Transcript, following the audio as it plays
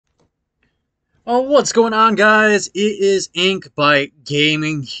Oh, what's going on, guys? It is Inkbite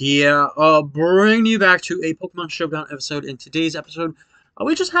Gaming here, bringing you back to a Pokemon Showdown episode. In today's episode,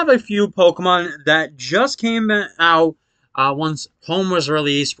 we just have a few Pokemon that just came out once Home was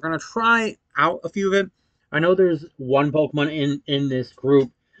released. We're gonna try out a few of it. I know there's one Pokemon in this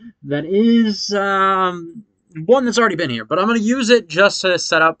group that is one that's already been here, but I'm gonna use it just to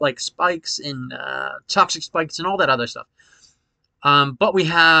set up like spikes and toxic spikes and all that other stuff. But we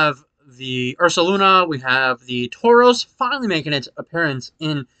have the Ursaluna, we have the Tauros finally making its appearance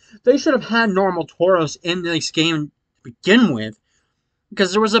in. They should have had normal Tauros in this game to begin with,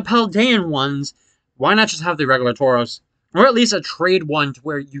 because there was a Paldean ones. Why not just have the regular Tauros? Or at least a trade one to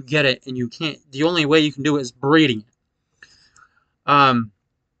where you get it and you can't. The only way you can do it is breeding it.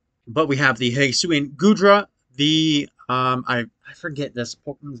 But we have the Hisuian Gudra, the I forget this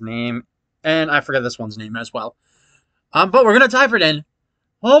Pokemon's name, and I forget this one's name as well. But we're gonna dive right in.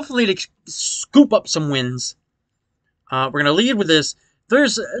 Hopefully to scoop up some wins. We're going to lead with this.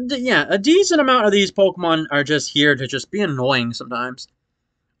 There's, yeah, a decent amount of these Pokemon are just here to just be annoying sometimes.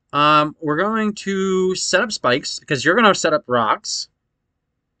 We're going to set up spikes, because you're going to set up rocks.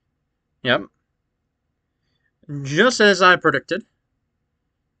 Yep. Just as I predicted.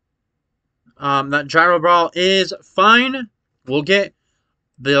 That Gyro Brawl is fine. We'll get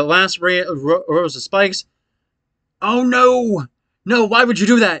the last rows of spikes. Oh, no! No, why would you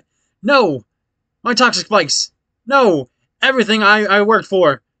do that? No! My toxic spikes! No! Everything I worked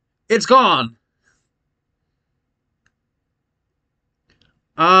for! It's gone!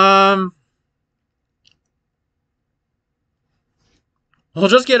 We'll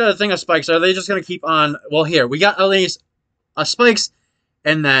just get a thing of spikes. Are they just gonna keep on? Well, here, we got at least spikes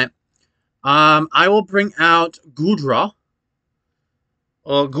and that. I will bring out Gudra.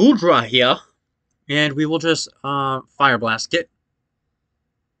 Gudra here. And we will just, Fire Blast it.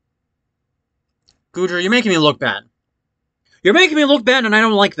 Gudra, you're making me look bad. You're making me look bad, and I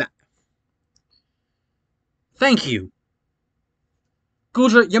don't like that. Thank you.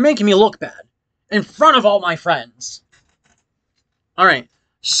 Gudra, you're making me look bad. In front of all my friends. Alright.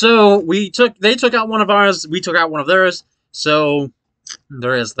 So, they took out one of ours, we took out one of theirs. So,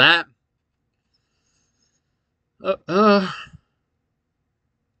 there is that.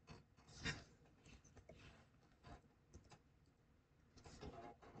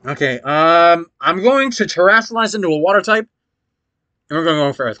 Okay, I'm going to Terrasilize into a water type. And we're going to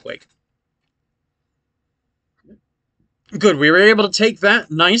go for Earthquake. Good, we were able to take that.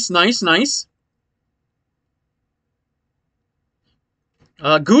 Nice, nice, nice.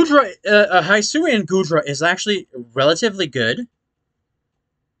 Gudra, Hisuian Gudra is actually relatively good.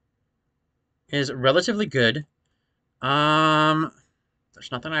 Is relatively good.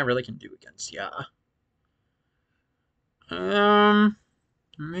 There's nothing I really can do against ya.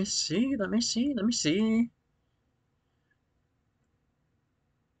 Let me see, let me see, let me see.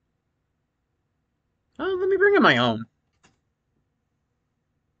 Oh, let me bring in my own.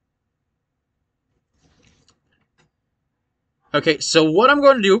 Okay, so what I'm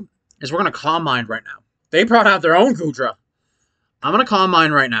going to do is we're going to Calm Mind right now. They brought out their own Gudra. I'm going to Calm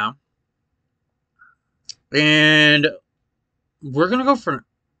Mind right now. And we're going to go for an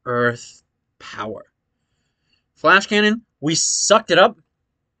Earth Power. Flash Cannon, we sucked it up.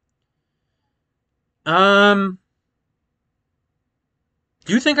 Do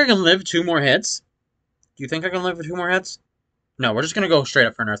you think I can live 2 more hits? Do you think I can live with 2 more hits? No, we're just going to go straight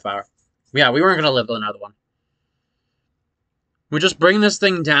up for an Earth Power. Yeah, we weren't going to live with another one. We just bring this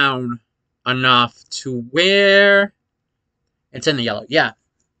thing down enough to where it's in the yellow. Yeah,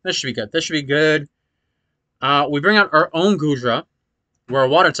 this should be good. This should be good. We bring out our own Gudra. We're a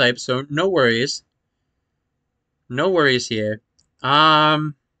water type, so no worries. No worries here.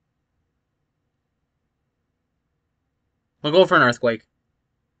 We'll go for an Earthquake.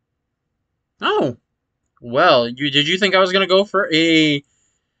 Oh, well, did you think I was gonna go for a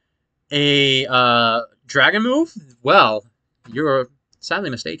Dragon move? Well, you're sadly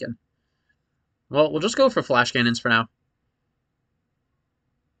mistaken. Well, we'll just go for Flash Cannons for now.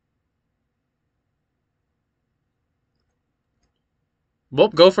 We'll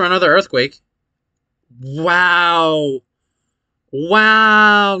go for another Earthquake. Wow.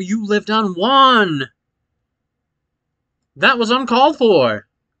 Wow, you lived on 1. That was uncalled for.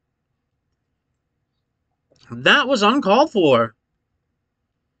 That was uncalled for.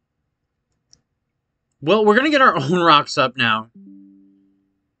 Well, we're going to get our own rocks up now.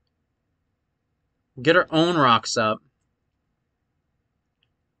 Get our own rocks up.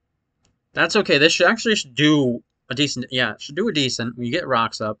 That's okay. This should actually do a decent... Yeah, it should do a decent. We get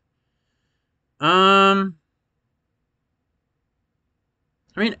rocks up. I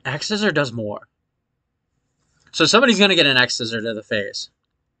mean, X-Scissor does more. So somebody's gonna get an X scissor to the face.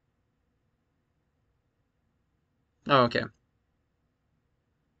 Oh, okay.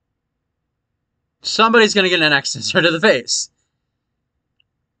 Somebody's gonna get an X scissor to the face.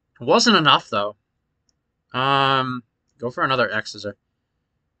 It wasn't enough though. Go for another X scissor.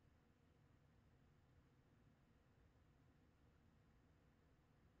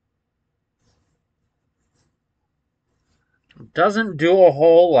 Doesn't do a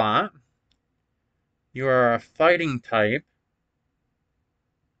whole lot. You are a fighting type.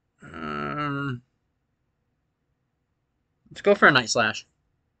 Let's go for a Night Slash.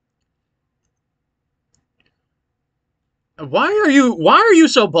 Why are you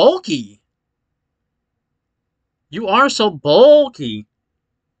so bulky? You are so bulky.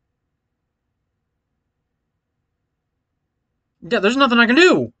 Yeah, there's nothing I can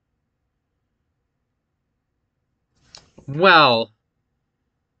do. Well,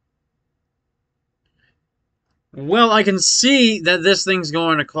 I can see that this thing's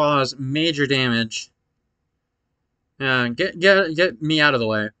going to cause major damage. Yeah, get me out of the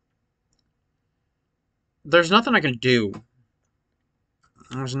way. There's nothing I can do.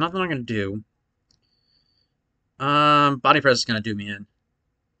 There's nothing I can do. Body press is gonna do me in.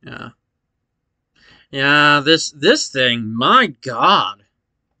 Yeah. Yeah, this thing, my God.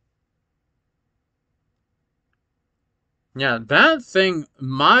 Yeah, that thing,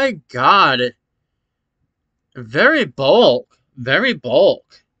 my God. Very bulk. Very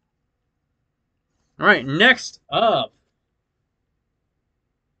bulk. Alright, next up.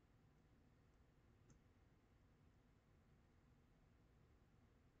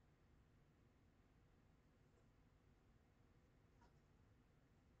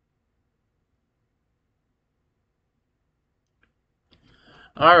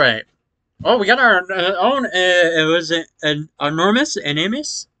 Alright. Oh, we got our own, it was an enormous,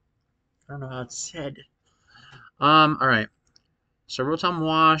 enemies? I don't know how it's said. Alright. So, Rotom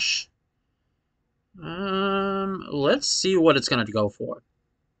Wash. Let's see what it's gonna go for.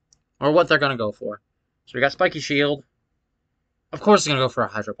 Or what they're gonna go for. So we got Spiky Shield. Of course it's gonna go for a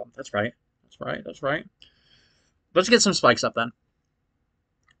Hydro Pump. That's right. That's right. That's right. Let's get some spikes up then.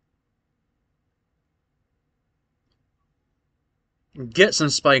 Get some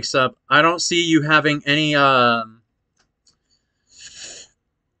spikes up. I don't see you having any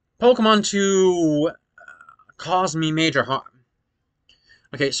Pokemon to cause me major harm.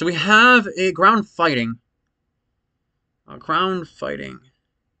 Okay, so we have a ground fighting. Ground fighting.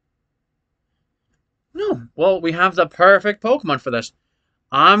 No, well, we have the perfect Pokemon for this.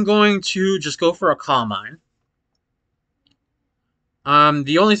 I'm going to just go for a Calm Mind.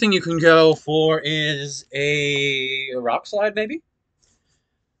 The only thing you can go for is a Rock Slide, maybe?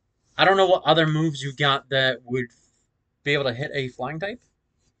 I don't know what other moves you got that would be able to hit a flying type.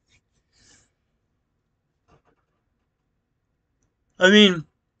 I mean,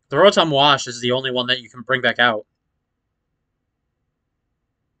 the Rotom Wash is the only one that you can bring back out.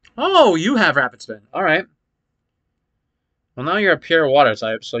 Oh, you have Rapid Spin. Alright. Well, now you're a pure water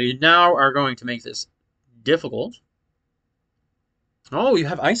type, so you now are going to make this difficult. Oh, you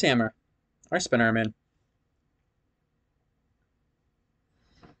have Ice Hammer. Ice Spinner, I'm in.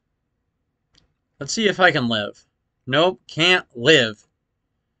 Let's see if I can live. Nope, can't live.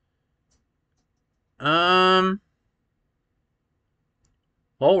 Well,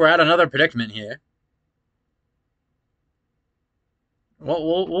 we're at another predicament here.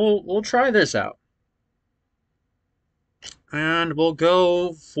 Well, we'll try this out. And we'll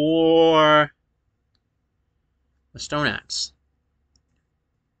go for the Stone Axe.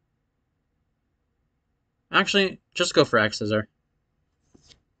 Actually, just go for X Scissor.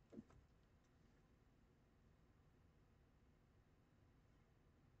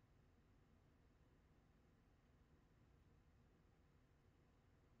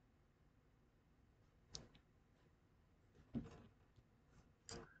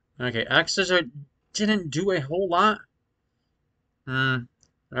 Okay, X Scissor didn't do a whole lot. All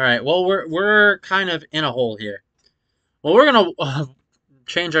right. Well, we're kind of in a hole here. Well, we're gonna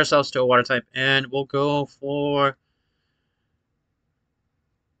change ourselves to a water type, and we'll go for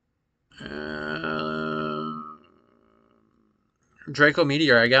Draco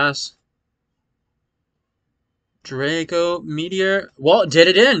Meteor, I guess. Draco Meteor. Well, did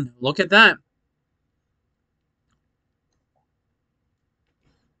it in. Look at that.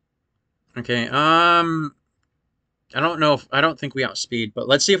 Okay. I don't know if I don't think we outspeed, but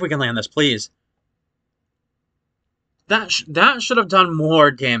let's see if we can land this, please. That should have done more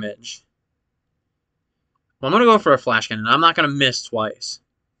damage. Well, I'm gonna go for a Flash Cannon. I'm not gonna miss twice.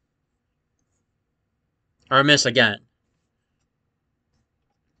 Or miss again.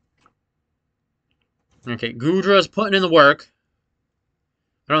 Okay, Gudra's putting in the work.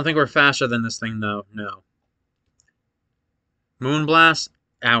 I don't think we're faster than this thing, though. No. Moonblast.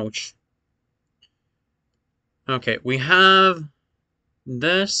 Ouch. Okay, we have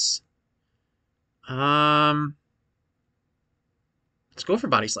this. Let's go for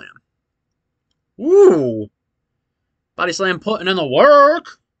Body Slam. Ooh! Body Slam putting in the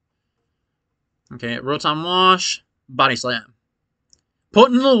work! Okay, Rotom Wash. Body Slam.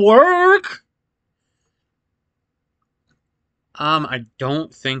 Putting in the work! I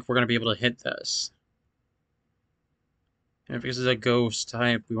don't think we're going to be able to hit this. If this is a ghost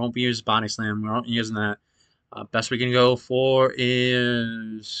type, we won't be using Body Slam. We aren't using that. Best we can go for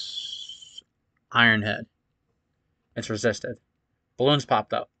is Iron Head. It's resisted. Balloons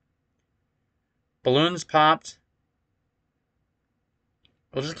popped up. Balloons popped.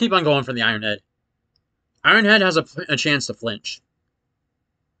 We'll just keep on going for the Iron Head. Iron Head has a chance to flinch.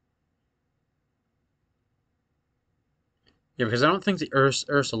 Yeah, because I don't think the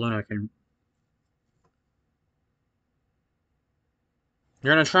Ursaluna can...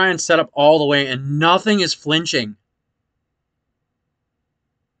 You're going to try and set up all the way, and nothing is flinching.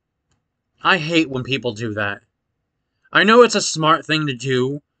 I hate when people do that. I know it's a smart thing to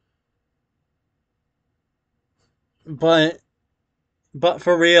do, but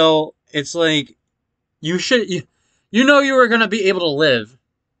for real, it's like you know you were gonna be able to live.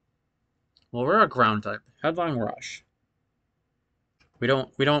 Well, we're a ground type. Headlong Rush. We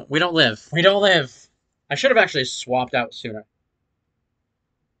don't live. We don't live. I should have actually swapped out sooner.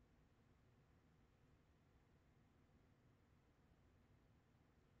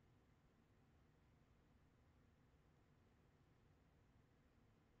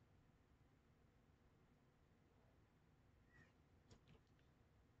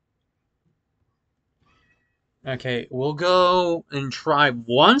 Okay, we'll go and try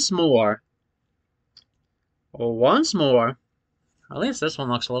once more. Once more. At least this one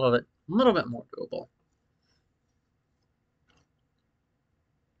looks a little bit more doable.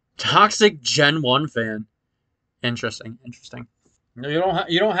 Toxic Gen 1 fan. Interesting, interesting. No,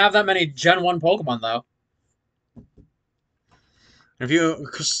 you don't have that many Gen 1 Pokemon though. If you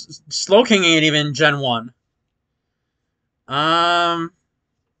Slowking ain't even Gen 1.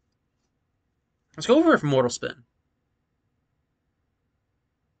 Let's go over for Mortal Spin.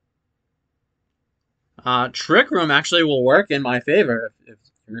 Trick Room actually will work in my favor if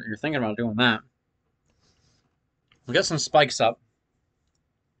you're thinking about doing that. We'll get some spikes up.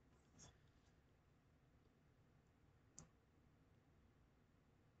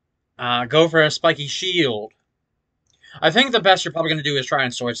 Go for a Spiky Shield. I think the best you're probably going to do is try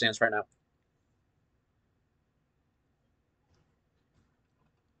and Sword Stance right now.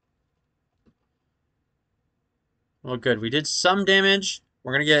 Well, good. We did some damage.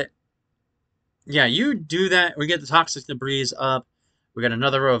 We're going to get... Yeah, you do that. We get the Toxic Debris up. We got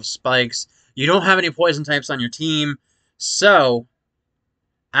another row of spikes. You don't have any poison types on your team. So,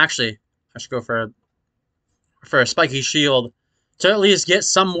 actually, I should go for a Spiky Shield to at least get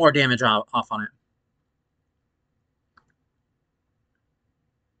some more damage off on it.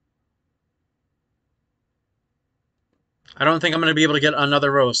 I don't think I'm going to be able to get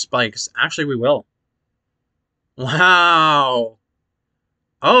another row of spikes. Actually, we will. Wow.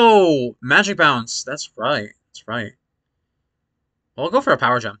 Oh, Magic Bounce. That's right. That's right. Well, we'll go for a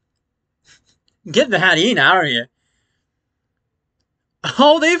Power Gem. Get the Hatine out of here.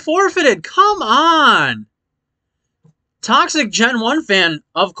 Oh, they forfeited. Come on. Toxic Gen 1 fan,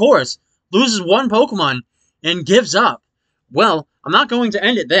 of course, loses one Pokemon and gives up. Well, I'm not going to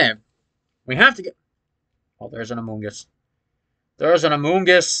end it there. We have to get... Oh, there's an Amoonguss. There's an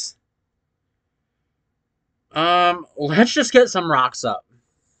Amoonguss. Let's just get some rocks up.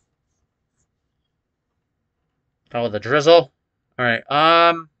 Oh, the Drizzle. Alright,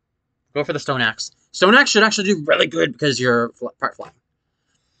 go for the Stone Axe. Stone Axe should actually do really good because you're part flying.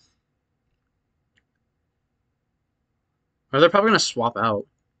 Or they're probably going to swap out.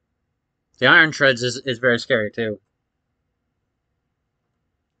 The Iron Treads is very scary, too.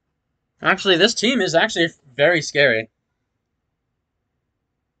 Actually, this team is actually very scary.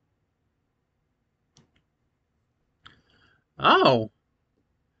 Oh.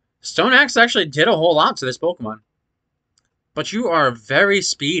 Stone Axe actually did a whole lot to this Pokemon. But you are very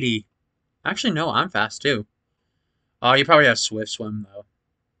speedy. Actually, no, I'm fast, too. Oh, you probably have Swift Swim, though.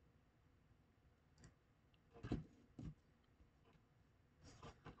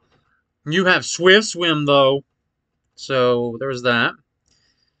 You have Swift Swim, though. So, there was that.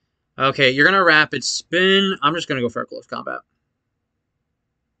 Okay, you're going to Rapid Spin. I'm just going to go for a Close Combat.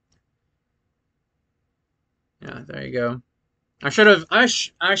 Yeah, there you go. I should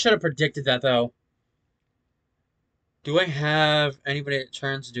have predicted that, though. Do I have anybody that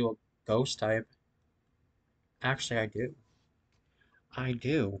turns into a ghost type? Actually, I do. I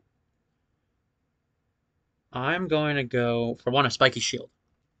do. I'm going to go for one, a spiky shield.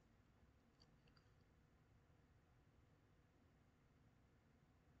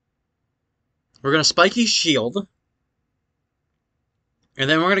 We're going to spiky shield, and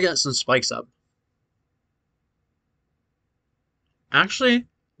then we're going to get some spikes up. Actually,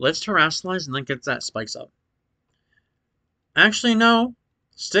 let's terrasilize and then get that spikes up. Actually, no.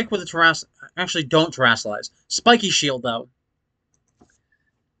 Stick with the terras. Actually, don't terrasilize. Spiky shield, though.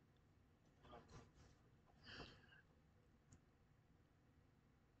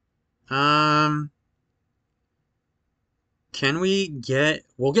 Um, can we get?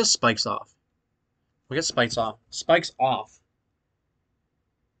 We'll get spikes off. We'll get spikes off. Spikes off.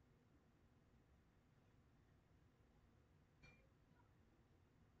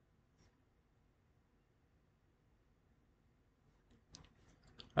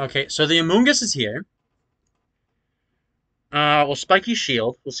 Okay, so the Amoonguss is here. We'll spiky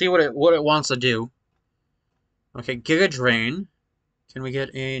shield. We'll see what it wants to do. Okay, Giga Drain. Can we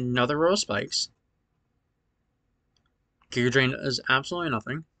get another row of spikes? Giga Drain is absolutely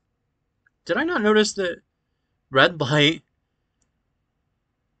nothing. Did I not notice that Red Light,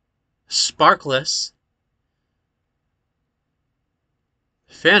 Sparkless,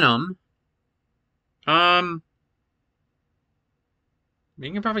 Phantom,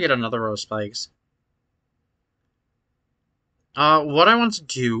 we can probably get another row of spikes. What I want to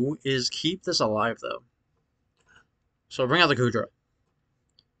do is keep this alive, though. So bring out the Kudra.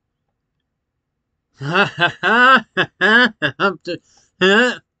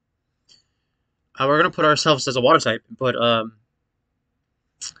 We're gonna put ourselves as a water type, but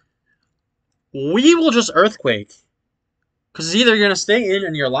we will just Earthquake. Because either you're gonna stay in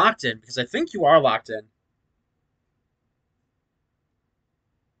and you're locked in, because I think you are locked in.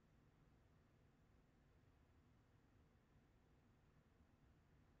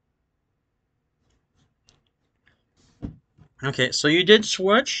 Okay, so you did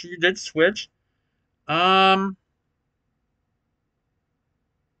switch. You did switch. We'll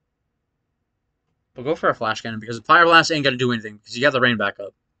go for a Flash Cannon because Fire Blast ain't gonna do anything because you got the rain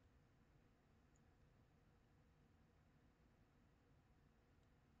backup.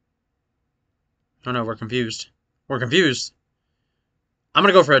 Oh no, we're confused. We're confused. I'm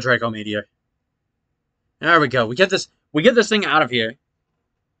gonna go for a Draco Meteor. There we go. We get this. We get this thing out of here.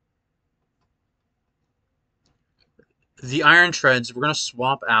 The Iron Treads. We're gonna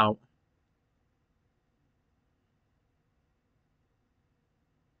swap out.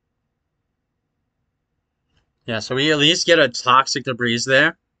 Yeah, so we at least get a Toxic Debris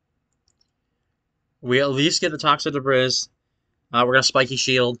there. We at least get the Toxic Debris. We're gonna Spiky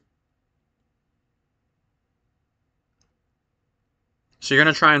Shield. So you're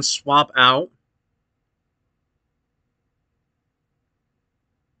gonna try and swap out.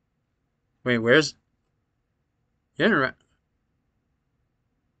 Wait, where's? You didn't.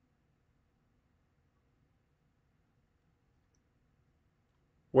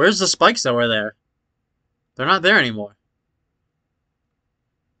 Where's the spikes that were there? They're not there anymore.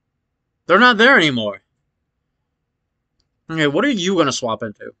 They're not there anymore. Okay, what are you gonna swap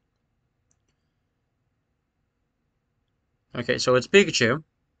into? Okay, so it's Pikachu.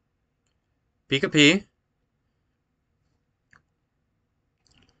 Pika P.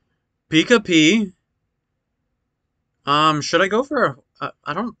 Pika P. Should I go for a...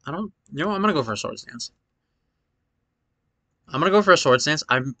 I don't... You know, I'm gonna go for a Swords Dance. I'm gonna go for a Swords Dance.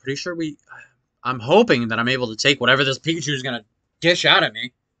 I'm pretty sure we... I'm hoping that I'm able to take whatever this Pikachu is gonna dish out at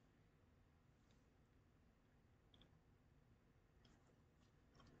me.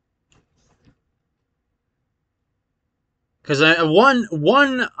 Because one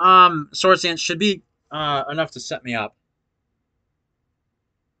Swords Dance should be enough to set me up.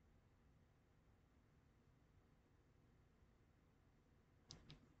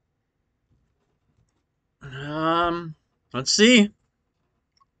 Let's see.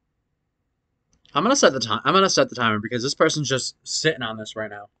 I'm gonna set the time. I'm gonna set the timer because this person's just sitting on this right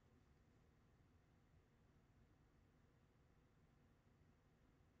now.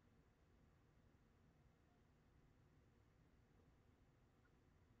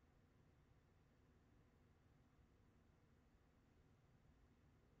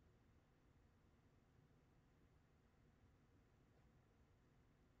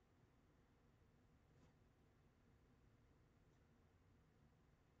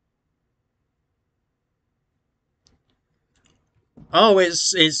 Oh,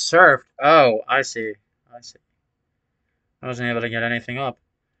 it's surfed. Oh, I see. I see. I wasn't able to get anything up.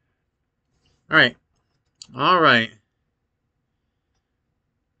 All right. All right.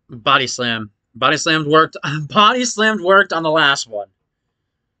 Body slam. Body slammed worked. Body slammed worked on the last one.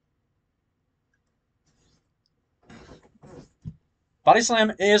 Body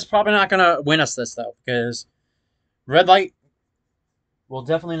slam is probably not gonna win us this though, because red light will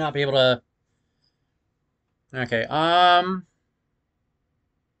definitely not be able to. Okay. Yeah,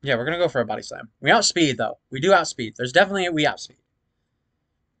 we're gonna go for a body slam. We outspeed though. We do outspeed. There's definitely we outspeed.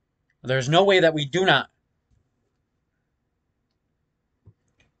 There's no way that we do not.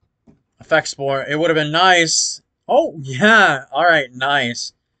 Effect spore. It would have been nice. Oh yeah. All right.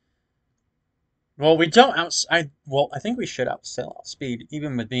 Nice. Well, we don't out. I think we should still outspeed,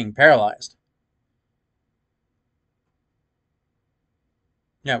 even with being paralyzed.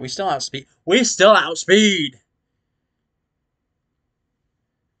 Yeah, we still outspeed. We still outspeed.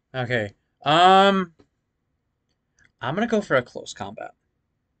 Okay. I'm gonna go for a close combat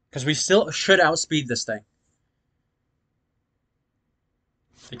because we still should outspeed this thing.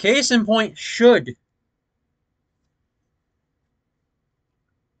 The case in point should.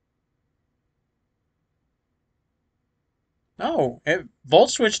 Oh, it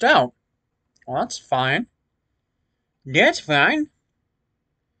volt switched out. Well, that's fine. That's fine.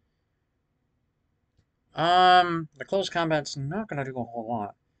 The close combat's not gonna do a whole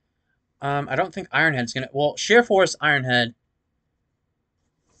lot. I don't think Ironhead's gonna. Well, Sheer Force Ironhead.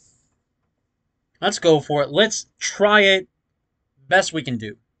 Let's go for it. Let's try it. Best we can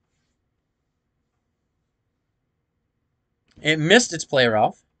do. It missed its play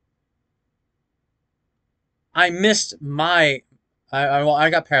rough. I missed my. Well, I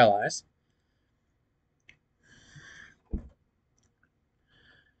got paralyzed.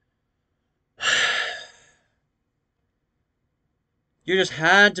 You just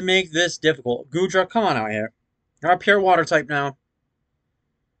had to make this difficult. Goodra, come on out here. You're a pure water type now.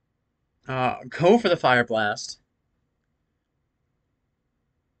 Go for the Fire Blast.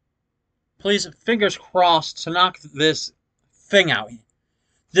 Please, fingers crossed to knock this thing out.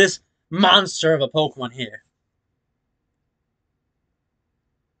 This monster of a Pokemon here.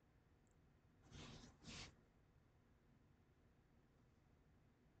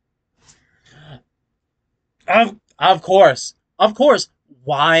 Of course. Of course.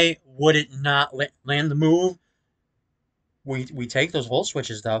 Why would it not land the move? We take those volt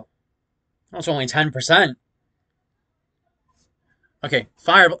switches, though. That's only 10%. Okay,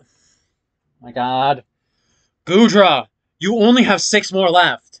 Fire... My god. Goodra, you only have 6 more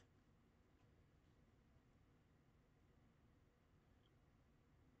left.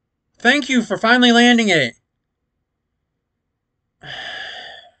 Thank you for finally landing it.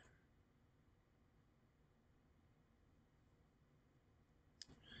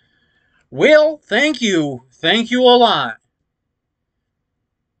 Will, thank you. Thank you a lot.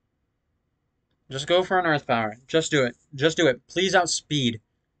 Just go for an Earth Power. Just do it. Just do it. Please outspeed.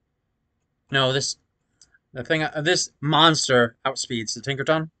 No, this monster outspeeds the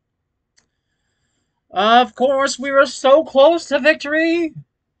Tinkerton. Of course, we were so close to victory.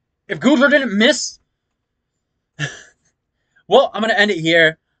 If Goodra didn't miss, well, I'm gonna end it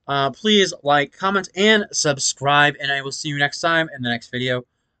here. Please like, comment, and subscribe, and I will see you next time in the next video.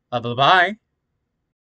 Bye bye.